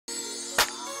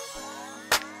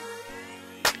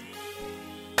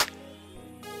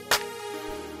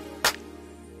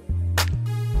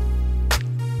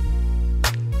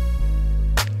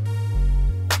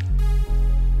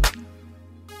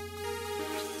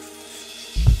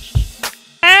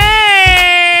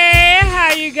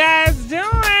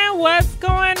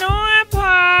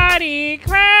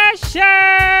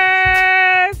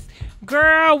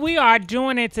we are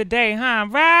doing it today, huh?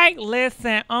 Right?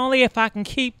 Listen, only if I can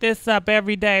keep this up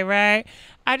every day, right?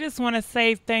 I just want to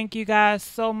say thank you guys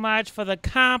so much for the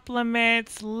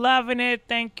compliments. Loving it.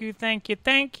 Thank you, thank you,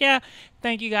 thank you.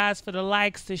 Thank you guys for the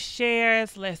likes, the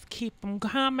shares. Let's keep them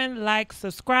coming. Like,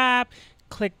 subscribe.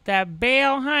 Click that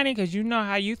bell, honey, because you know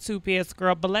how YouTube is,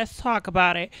 girl. But let's talk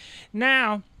about it.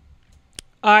 Now,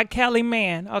 R. Kelly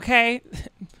man, okay?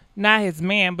 Not his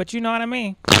man, but you know what I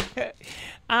mean.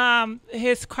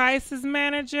 His crisis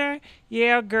manager,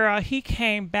 yeah, girl, he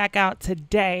came back out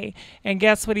today, and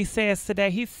guess what he says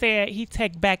today? He said he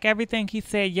take back everything he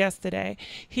said yesterday.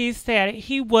 He said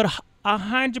he would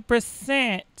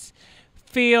 100%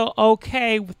 feel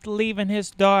okay with leaving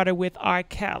his daughter with R.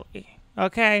 Kelly.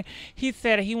 Okay, he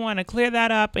said he wanted to clear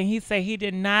that up, and he said he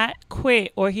did not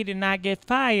quit or he did not get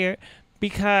fired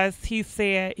because he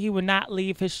said he would not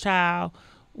leave his child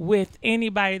with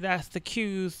anybody that's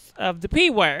accused of the P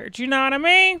word. You know what I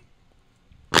mean?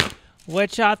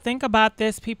 What y'all think about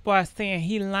this? People are saying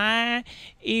he lying.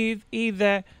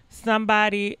 Either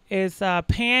somebody is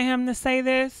paying him to say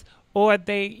this, or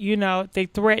they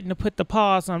threaten to put the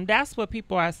pause on him. That's what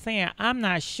people are saying. I'm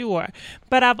not sure.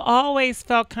 But I've always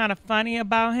felt kind of funny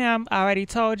about him. I already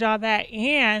told y'all that.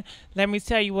 And let me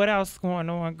tell you what else is going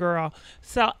on, girl.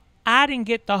 So I didn't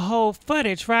get the whole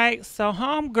footage, right? So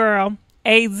homegirl,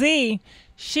 AZ,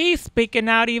 she's speaking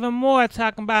out even more,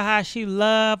 talking about how she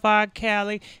loved R.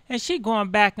 Kelly, and she going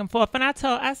back and forth. And I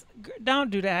told her, don't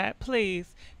do that,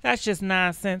 please. That's just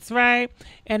nonsense, right?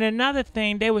 And another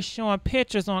thing, they were showing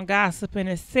pictures on Gossip in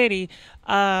the City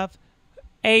of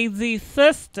AZ's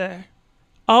sister,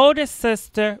 oldest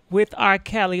sister, with R.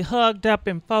 Kelly hugged up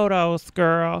in photos,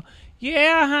 girl.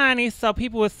 Yeah, honey. So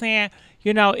people were saying,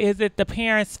 is it the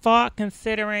parents' fault,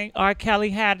 considering R.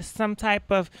 Kelly had some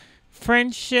type of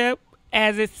friendship?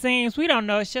 As it seems, we don't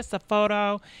know. It's just a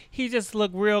photo. He just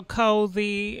looked real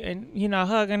cozy and,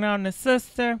 hugging on the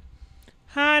sister.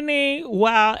 Honey,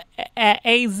 while at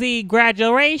AZ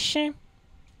graduation,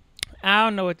 I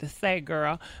don't know what to say,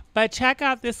 girl. But check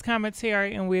out this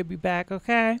commentary and we'll be back,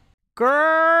 okay?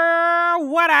 Girl,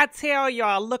 what I tell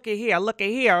y'all, look at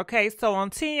here, okay? So on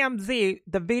TMZ,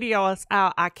 the video is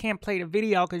out. I can't play the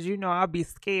video because I'll be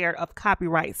scared of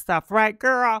copyright stuff, right,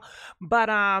 girl? But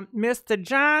Mr.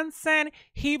 Johnson,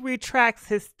 he retracts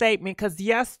his statement because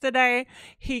yesterday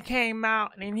he came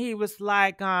out and he was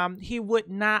like, he would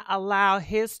not allow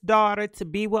his daughter to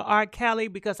be with R. Kelly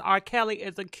because R. Kelly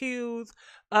is accused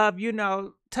of,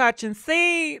 touching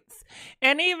seeds.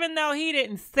 And even though he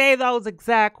didn't say those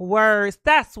exact words,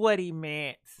 that's what he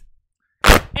meant.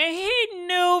 And he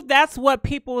knew that's what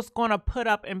people was going to put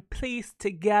up and piece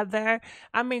together.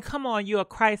 I mean, come on, you're a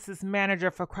crisis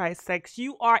manager, for Christ's sakes.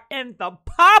 You are in the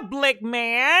public,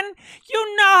 man.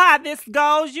 You know how this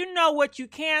goes. You know what you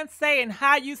can say and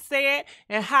how you say it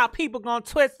and how people going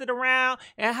to twist it around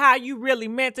and how you really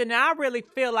meant it. And I really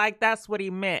feel like that's what he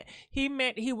meant. He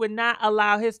meant he would not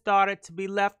allow his daughter to be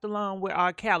left alone with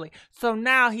R. Kelly. So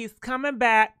now he's coming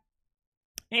back.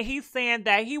 And he's saying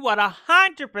that he would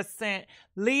 100%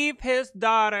 leave his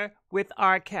daughter with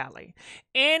R. Kelly.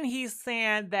 And he's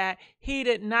saying that he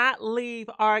did not leave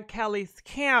R. Kelly's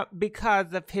camp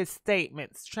because of his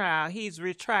statements, child. He's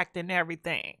retracting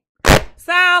everything.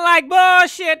 Sound like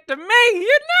bullshit to me,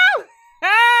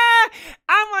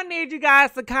 I'm going to need you guys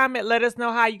to comment. Let us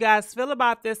know how you guys feel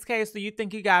about this case. Do you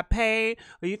think you got paid?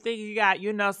 Or you think you got,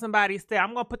 somebody said,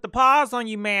 I'm going to put the pause on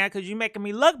you, man, because you're making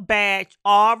me look bad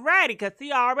already. Because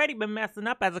he already been messing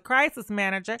up as a crisis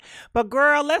manager. But,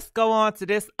 girl, let's go on to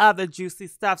this other juicy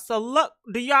stuff. So, look,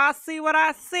 do y'all see what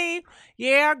I see?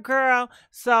 Yeah, girl.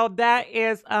 So, that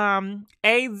is Azriel.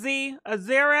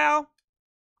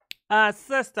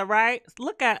 Sister, right?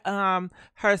 Look at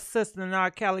her sister and R.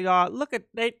 Kelly.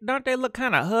 Don't they look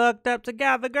kind of hugged up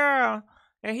together, girl?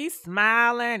 And he's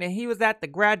smiling, and he was at the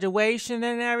graduation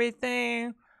and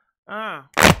everything. Ain't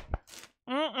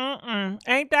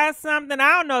that something? I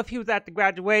don't know if he was at the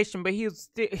graduation, but you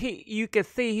could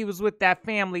see he was with that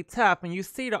family tough. And you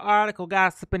see the article,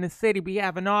 Gossip in the City, we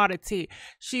have an article.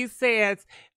 She says,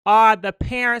 are the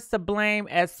parents to blame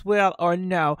as well or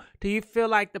no? Do you feel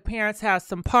like the parents have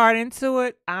some part into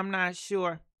it? I'm not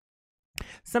sure.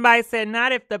 Somebody said,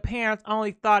 not if the parents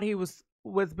only thought he was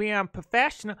being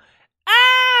professional.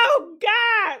 Oh,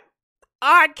 God!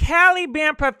 R. Kelly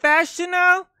being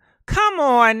professional? Come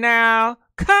on now.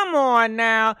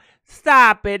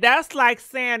 Stop it. That's like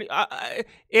saying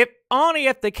if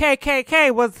the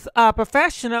KKK was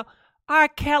professional. R.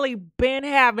 Kelly been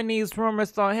having these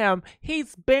rumors on him.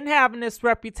 He's been having this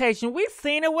reputation. We've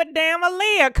seen it with damn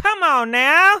Aaliyah. Come on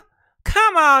now.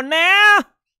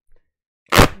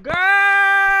 Girl,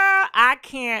 I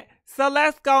can't. So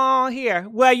let's go on here.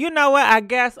 Well, you know what? I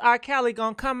guess R. Kelly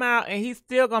gonna come out and he's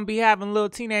still gonna be having little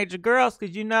teenager girls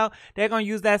because you know they're gonna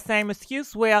use that same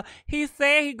excuse. Well, he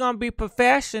said he gonna be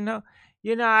professional.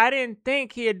 You know, I didn't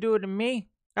think he'd do it to me.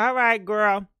 All right,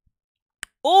 girl.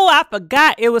 Oh, I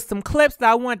forgot. It was some clips that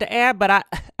I wanted to add, but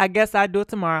I guess I'll do it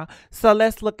tomorrow. So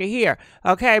let's look at here.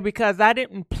 Okay, because I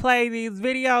didn't play these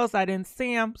videos. I didn't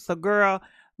see them. So, girl,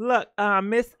 look,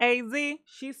 Miss AZ,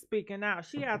 she's speaking out.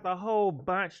 She has a whole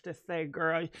bunch to say,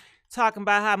 girl. Talking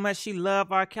about how much she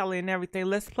loved R. Kelly and everything.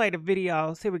 Let's play the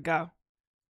videos. Here we go.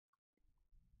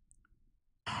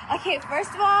 Okay, first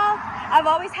of all, I've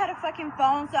always had a fucking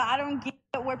phone, so I don't get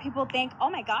where people think, oh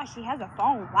my gosh, she has a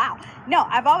phone, wow. No,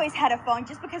 I've always had a phone.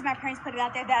 Just because my parents put it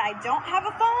out there that I don't have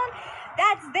a phone,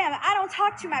 that's them. I don't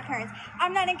talk to my parents.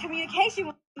 I'm not in communication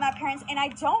with my parents, and I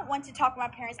don't want to talk to my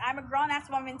parents. I'm a grown-ass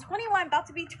woman, 21, about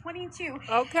to be 22.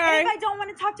 Okay. And if I don't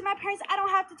want to talk to my parents, I don't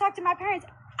have to talk to my parents.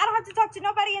 I don't have to talk to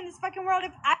nobody in this fucking world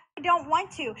if I don't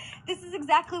want to. This is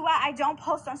exactly why I don't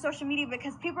post on social media,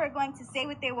 because people are going to say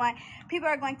what they want. People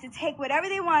are going to take whatever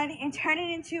they want and turn it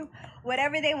into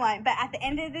whatever they want. But at the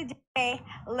end of the day,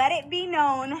 let it be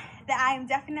known that I am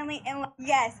definitely in love.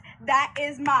 Yes, that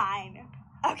is mine.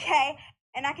 Okay?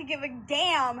 And I could give a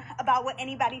damn about what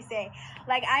anybody say.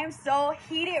 Like, I am so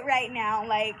heated right now.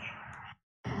 Like,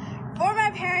 for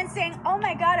my parents saying, oh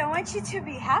my God, I want you to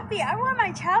be happy. I want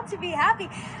my child to be happy.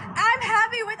 I'm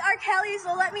happy with R. Kelly,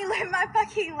 so let me live my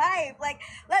fucking life. Like,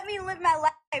 let me live my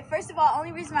life. First of all,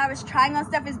 only reason why I was trying on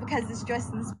stuff is because it's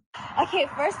dressed in. Okay,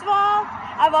 first of all,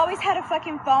 I've always had a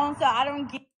fucking phone, so I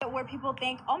don't get where people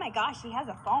think, oh my gosh, she has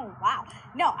a phone, wow.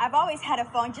 No, I've always had a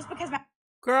phone just because my...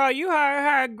 Girl, you heard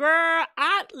her. Girl,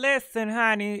 listen,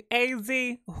 honey, AZ,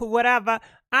 whatever.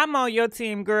 I'm on your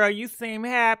team, girl. You seem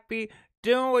happy.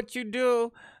 Doing what you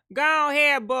do. Go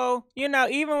ahead, boo. You know,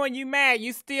 even when you mad,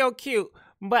 you still cute.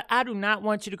 But I do not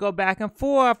want you to go back and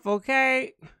forth,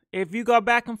 okay? If you go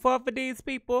back and forth with these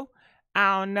people,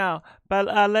 I don't know. But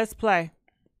let's play.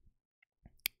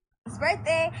 It's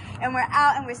birthday, and we're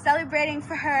out, and we're celebrating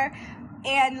for her.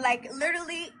 And, like,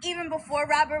 literally, even before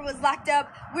Robert was locked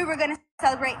up, we were going to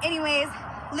celebrate anyways.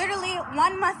 Literally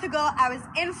 1 month ago, I was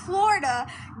in Florida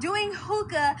doing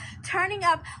hookah, turning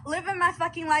up, living my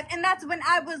fucking life. And that's when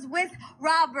I was with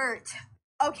Robert.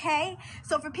 Okay?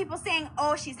 So for people saying,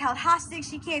 oh, she's held hostage,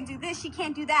 she can't do this, she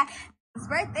can't do that. It's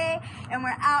birthday, and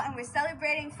we're out, and we're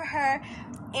celebrating for her.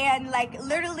 And, like,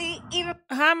 literally, even...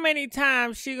 How many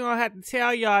times she gonna have to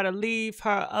tell y'all to leave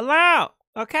her alone?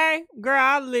 Okay? Girl,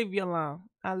 I'll leave you alone.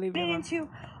 I'll leave you alone. Into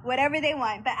whatever they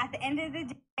want. But at the end of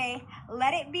the day,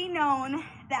 let it be known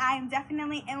that I am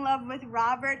definitely in love with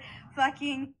Robert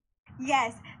fucking...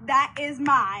 Yes, that is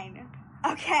mine.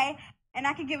 Okay? And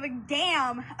I could give a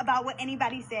damn about what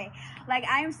anybody say. Like,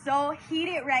 I am so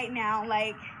heated right now.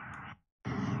 Like,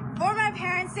 for my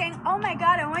parents saying, oh my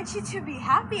God, I want you to be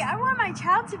happy. I want my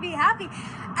child to be happy.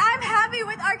 I'm happy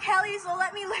with R. Kelly, so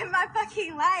let me live my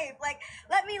fucking life. Like,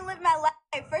 let me live my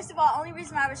life. First of all, only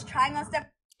reason why I was trying on stuff...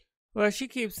 Well, she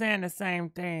keeps saying the same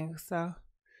thing, so...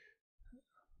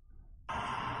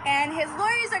 And his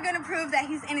lawyers are going to prove that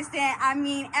he's innocent. I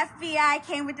mean, FBI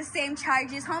came with the same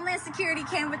charges. Homeland Security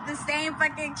came with the same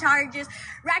fucking charges.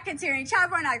 Racketeering,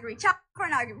 child pornography, child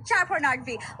pornography, child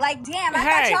pornography. Like, damn, I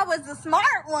thought y'all was the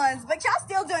smart ones. But y'all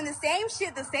still doing the same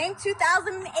shit, the same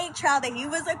 2008 trial that he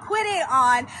was acquitted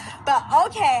on. But,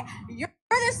 okay, you're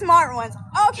the smart ones.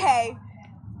 Okay,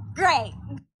 great.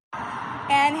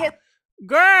 And his...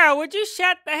 Girl, would you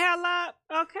shut the hell up?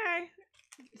 Okay?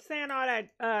 Saying all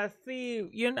that, see,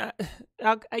 you know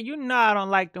I don't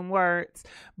like them words,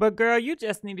 but girl, you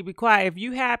just need to be quiet. If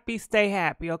you happy, stay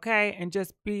happy, okay? And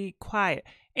just be quiet.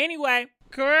 Anyway,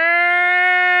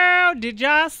 girl, did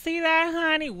y'all see that,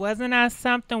 honey? Wasn't that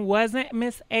something? Wasn't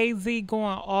Miss AZ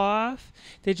going off?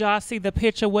 Did y'all see the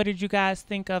picture? What did you guys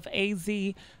think of AZ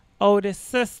oldest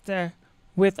sister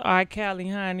with R. Kelly,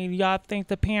 honey? Y'all think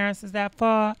the parents is that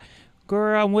far?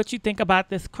 Girl, what you think about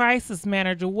this crisis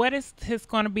manager? What is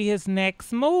going to be his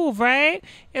next move, right?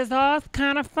 It's all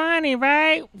kind of funny,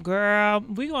 right? Girl,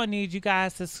 we going to need you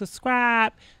guys to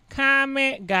subscribe,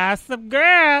 comment, Gossip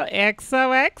Girl,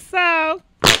 XOXO.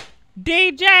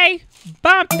 DJ,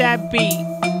 bump that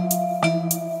beat.